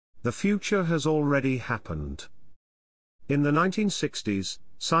The future has already happened. In the 1960s,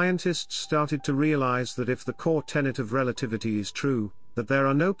 scientists started to realize that if the core tenet of relativity is true, that there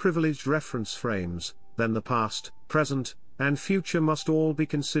are no privileged reference frames, then the past, present, and future must all be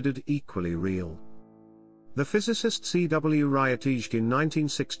considered equally real. The physicist C.W. Ryutage in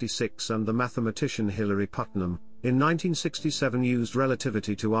 1966 and the mathematician Hilary Putnam, in 1967 used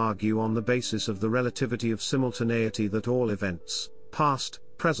relativity to argue on the basis of the relativity of simultaneity that all events, past,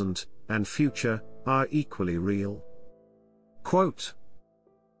 present, and future, are equally real. Quote,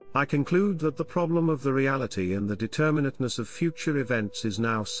 "I conclude that the problem of the reality and the determinateness of future events is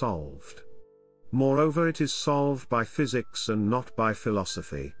now solved. Moreover, it is solved by physics and not by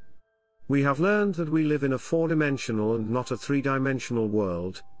philosophy. We have learned that we live in a four-dimensional and not a three-dimensional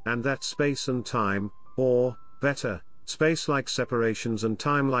world, and that space and time, or, better, space-like separations and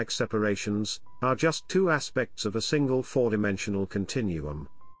time-like separations, are just two aspects of a single four-dimensional continuum."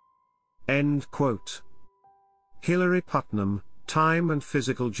 End quote. Hilary Putnam, Time and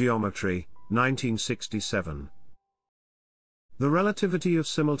Physical Geometry, 1967. The relativity of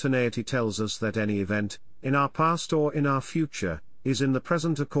simultaneity tells us that any event, in our past or in our future, is in the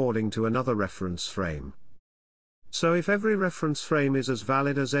present according to another reference frame. So if every reference frame is as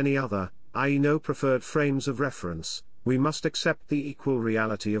valid as any other, i.e. no preferred frames of reference, we must accept the equal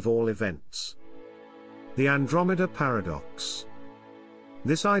reality of all events. The Andromeda Paradox.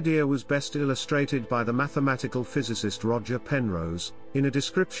 This idea was best illustrated by the mathematical physicist Roger Penrose, in a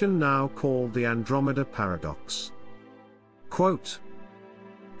description now called the Andromeda Paradox. Quote,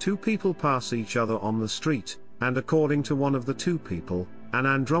 "Two people pass each other on the street, and according to one of the two people, an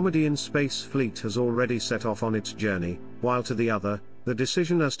Andromedan space fleet has already set off on its journey, while to the other, the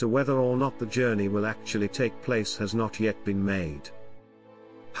decision as to whether or not the journey will actually take place has not yet been made.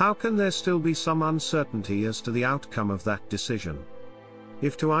 How can there still be some uncertainty as to the outcome of that decision?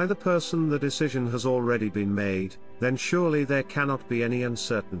 If to either person the decision has already been made, then surely there cannot be any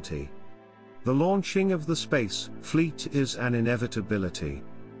uncertainty. The launching of the space fleet is an inevitability.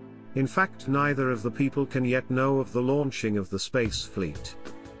 In fact, neither of the people can yet know of the launching of the space fleet.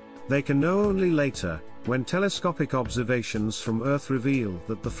 They can know only later, when telescopic observations from Earth reveal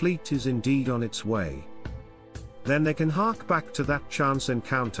that the fleet is indeed on its way. Then they can hark back to that chance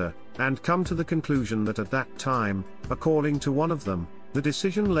encounter, and come to the conclusion that at that time, according to one of them, the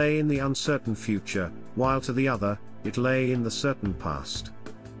decision lay in the uncertain future, while to the other, it lay in the certain past.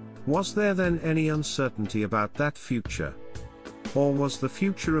 Was there then any uncertainty about that future? Or was the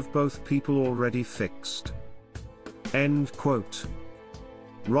future of both people already fixed?" End quote.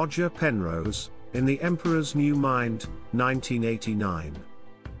 Roger Penrose, in The Emperor's New Mind, 1989.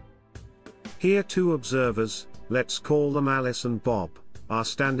 Here two observers, let's call them Alice and Bob, are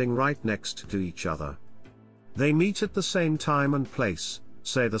standing right next to each other. They meet at the same time and place,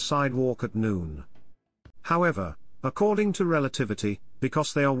 say the sidewalk at noon. However, according to relativity,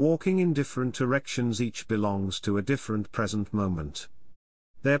 because they are walking in different directions, each belongs to a different present moment.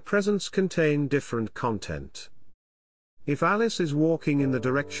 Their presents contain different content. If Alice is walking in the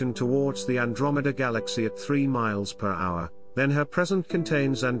direction towards the Andromeda galaxy at 3 miles per hour, then her present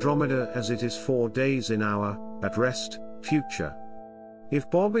contains Andromeda as it is 4 days in our, at rest, future.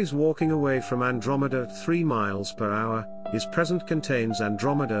 If Bob is walking away from Andromeda at 3 miles per hour, his present contains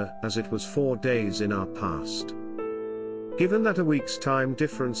Andromeda as it was 4 days in our past. Given that a week's time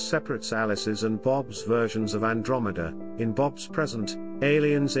difference separates Alice's and Bob's versions of Andromeda, in Bob's present,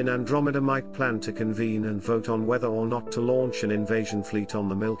 aliens in Andromeda might plan to convene and vote on whether or not to launch an invasion fleet on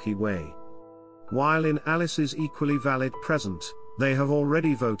the Milky Way. While in Alice's equally valid present, they have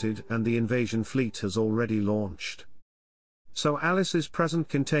already voted and the invasion fleet has already launched. So Alice's present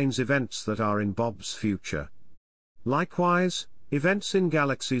contains events that are in Bob's future. Likewise, events in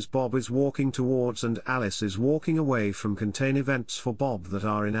galaxies Bob is walking towards and Alice is walking away from contain events for Bob that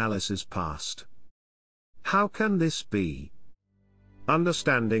are in Alice's past. How can this be?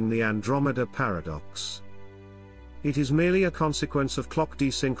 Understanding the Andromeda Paradox. It is merely a consequence of clock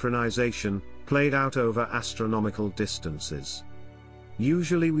desynchronization, played out over astronomical distances.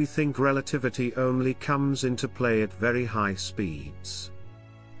 Usually we think relativity only comes into play at very high speeds.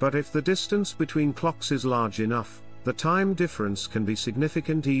 But if the distance between clocks is large enough, the time difference can be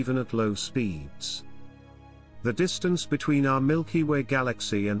significant even at low speeds. The distance between our Milky Way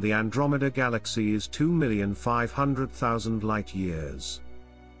galaxy and the Andromeda galaxy is 2,500,000 light-years.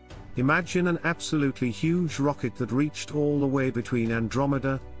 Imagine an absolutely huge rocket that reached all the way between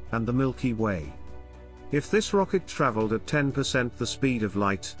Andromeda and the Milky Way. If this rocket traveled at 10% the speed of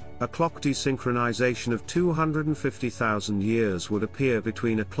light, a clock desynchronization of 250,000 years would appear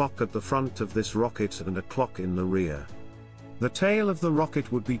between a clock at the front of this rocket and a clock in the rear. The tail of the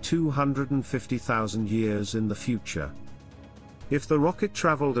rocket would be 250,000 years in the future. If the rocket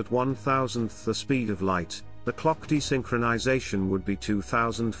traveled at 1,000th the speed of light, the clock desynchronization would be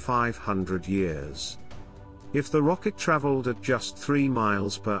 2,500 years. If the rocket traveled at just 3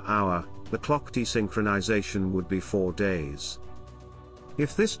 miles per hour, the clock desynchronization would be 4 days.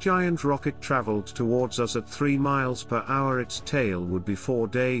 If this giant rocket traveled towards us at 3 miles per hour, its tail would be 4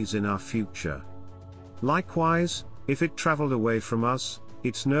 days in our future. Likewise, if it traveled away from us,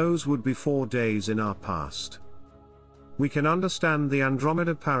 its nose would be 4 days in our past. We can understand the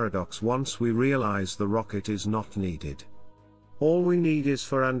Andromeda Paradox once we realize the rocket is not needed. All we need is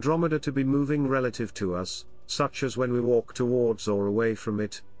for Andromeda to be moving relative to us, such as when we walk towards or away from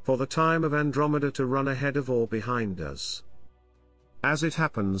it, for the time of Andromeda to run ahead of or behind us. As it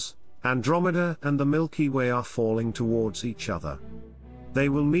happens, Andromeda and the Milky Way are falling towards each other. They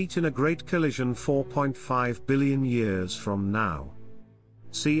will meet in a great collision 4.5 billion years from now.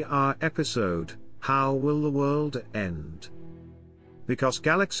 See our episode, How Will the World End? Because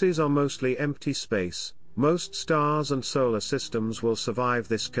galaxies are mostly empty space, most stars and solar systems will survive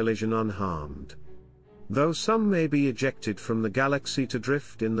this collision unharmed. Though some may be ejected from the galaxy to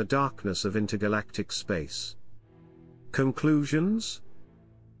drift in the darkness of intergalactic space. Conclusions?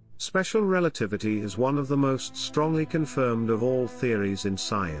 Special relativity is one of the most strongly confirmed of all theories in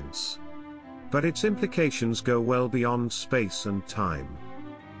science. But its implications go well beyond space and time.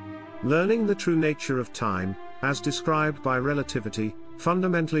 Learning the true nature of time, as described by relativity,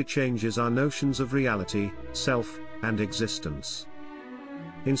 fundamentally changes our notions of reality, self, and existence.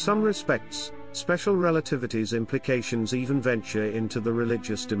 In some respects, special relativity's implications even venture into the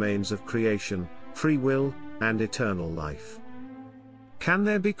religious domains of creation, free will, and eternal life. Can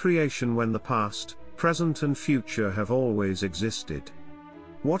there be creation when the past, present and future have always existed?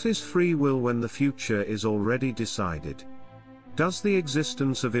 What is free will when the future is already decided? Does the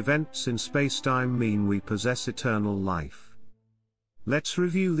existence of events in spacetime mean we possess eternal life? Let's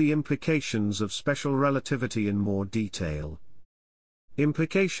review the implications of special relativity in more detail.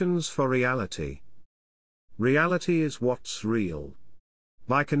 Implications for reality. Reality is what's real.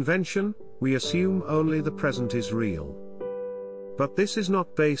 By convention, we assume only the present is real. But this is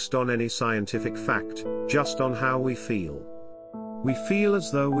not based on any scientific fact, just on how we feel. We feel as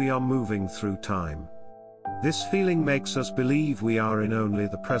though we are moving through time. This feeling makes us believe we are in only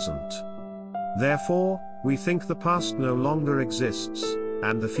the present. Therefore, we think the past no longer exists,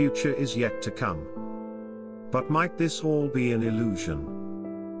 and the future is yet to come. But might this all be an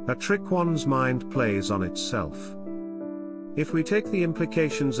illusion? A trick one's mind plays on itself. If we take the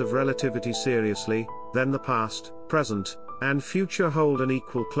implications of relativity seriously, then the past, present, and future hold an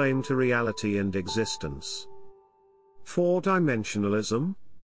equal claim to reality and existence. Four-dimensionalism?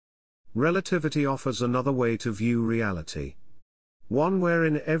 Relativity offers another way to view reality. One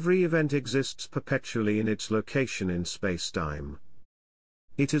wherein every event exists perpetually in its location in spacetime.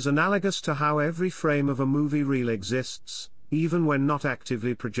 It is analogous to how every frame of a movie reel exists, even when not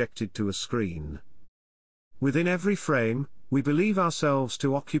actively projected to a screen. Within every frame, we believe ourselves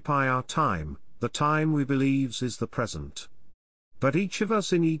to occupy our time, the time we believe is the present. But each of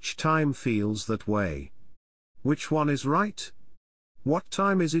us in each time feels that way. Which one is right? What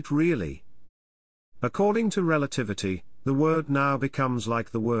time is it really? According to relativity, the word now becomes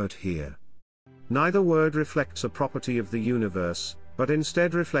like the word here. Neither word reflects a property of the universe, but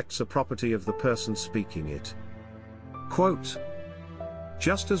instead reflects a property of the person speaking it. Quote,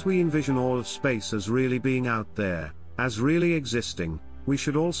 just as we envision all of space as really being out there, as really existing, we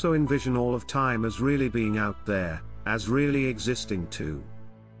should also envision all of time as really being out there, as really existing too.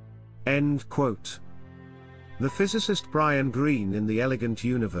 End quote. The physicist Brian Greene in The Elegant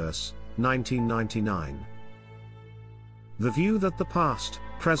Universe, 1999. The view that the past,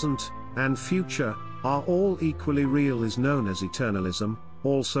 present, and future are all equally real is known as eternalism,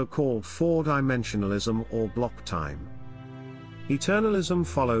 also called four-dimensionalism or block time. Eternalism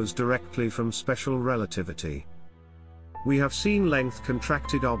follows directly from special relativity. We have seen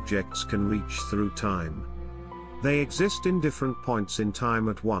length-contracted objects can reach through time. They exist in different points in time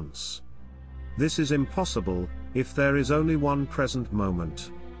at once. This is impossible, if there is only one present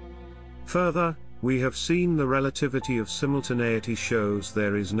moment. Further, we have seen the relativity of simultaneity shows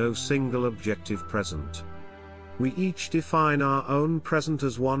there is no single objective present. We each define our own present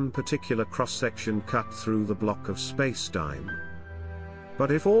as one particular cross-section cut through the block of space-time.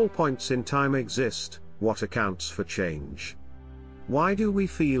 But if all points in time exist, what accounts for change? Why do we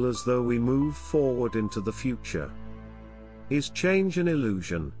feel as though we move forward into the future? Is change an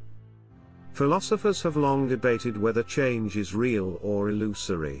illusion? Philosophers have long debated whether change is real or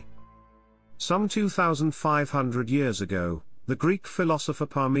illusory. Some 2,500 years ago, The Greek philosopher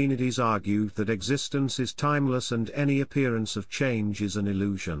Parmenides argued that existence is timeless and any appearance of change is an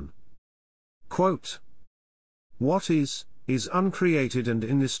illusion. Quote, "What is uncreated and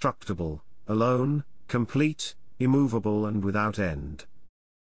indestructible, alone, complete, immovable and without end."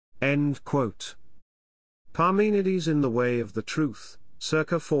 End quote. Parmenides in The Way of the Truth,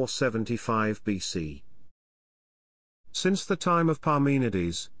 circa 475 BC. Since the time of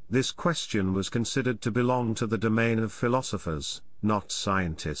Parmenides, this question was considered to belong to the domain of philosophers, not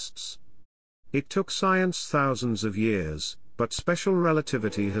scientists. It took science thousands of years, but special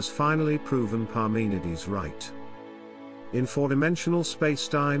relativity has finally proven Parmenides right. In four-dimensional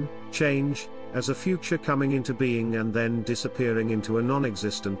spacetime, change, as a future coming into being and then disappearing into a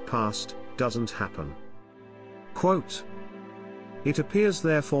non-existent past, doesn't happen. Quote, "It appears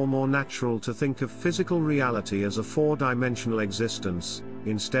therefore more natural to think of physical reality as a four-dimensional existence,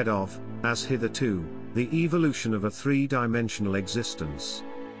 instead of, as hitherto, the evolution of a three-dimensional existence."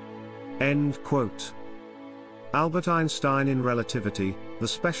 End quote. Albert Einstein in Relativity, The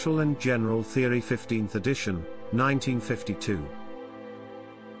Special and General Theory 15th edition, 1952.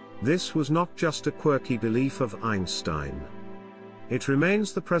 This was not just a quirky belief of Einstein. It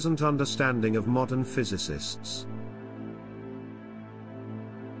remains the present understanding of modern physicists.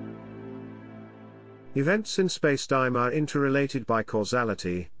 Events in spacetime are interrelated by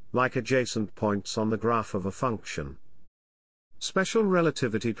causality, like adjacent points on the graph of a function. Special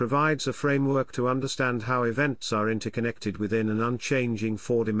relativity provides a framework to understand how events are interconnected within an unchanging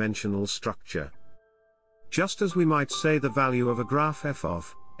four-dimensional structure. Just as we might say the value of a graph f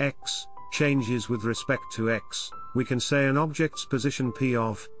of x changes with respect to x, we can say an object's position p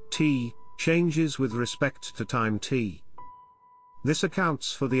of t changes with respect to time t. This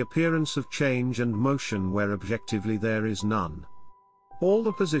accounts for the appearance of change and motion where objectively there is none. All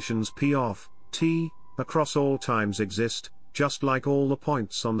the positions p of t across all times exist, just like all the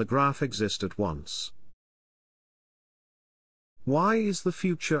points on the graph exist at once. Why is the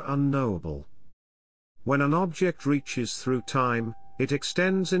future unknowable? When an object reaches through time, it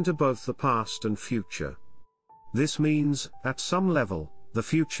extends into both the past and future. This means, at some level, the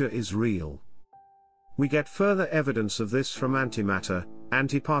future is real. We get further evidence of this from antimatter.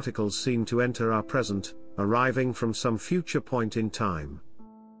 Antiparticles seem to enter our present, arriving from some future point in time.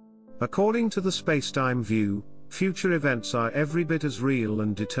 According to the spacetime view, future events are every bit as real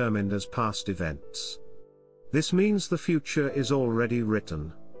and determined as past events. This means the future is already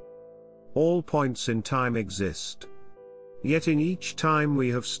written. All points in time exist. Yet in each time we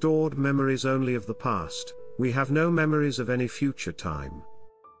have stored memories only of the past, we have no memories of any future time.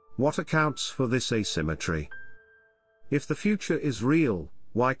 What accounts for this asymmetry? If the future is real,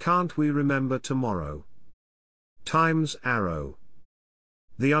 why can't we remember tomorrow? Time's arrow.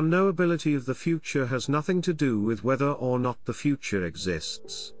 The unknowability of the future has nothing to do with whether or not the future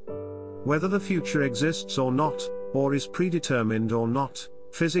exists. Whether the future exists or not, or is predetermined or not,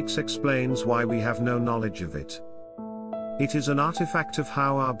 physics explains why we have no knowledge of it. It is an artifact of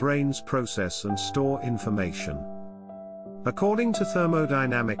how our brains process and store information. According to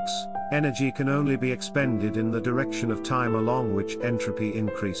thermodynamics, energy can only be expended in the direction of time along which entropy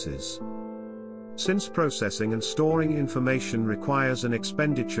increases. Since processing and storing information requires an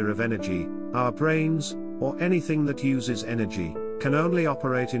expenditure of energy, our brains, or anything that uses energy, can only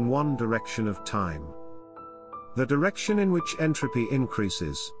operate in one direction of time. The direction in which entropy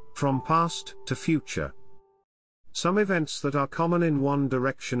increases, from past to future. Some events that are common in one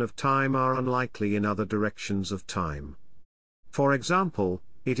direction of time are unlikely in other directions of time. For example,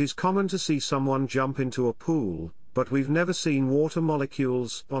 it is common to see someone jump into a pool, but we've never seen water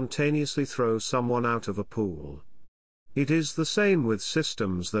molecules spontaneously throw someone out of a pool. It is the same with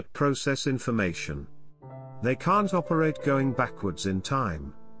systems that process information. They can't operate going backwards in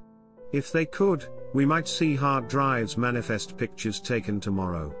time. If they could, we might see hard drives manifest pictures taken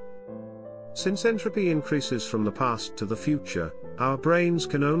tomorrow. Since entropy increases from the past to the future, our brains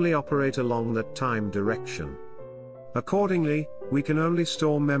can only operate along that time direction. Accordingly, we can only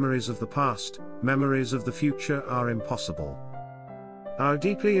store memories of the past. Memories of the future are impossible. Our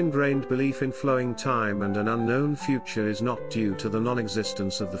deeply ingrained belief in flowing time and an unknown future is not due to the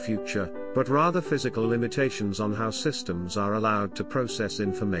non-existence of the future, but rather physical limitations on how systems are allowed to process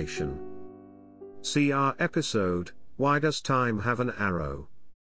information. See our episode, Why Does Time Have an Arrow?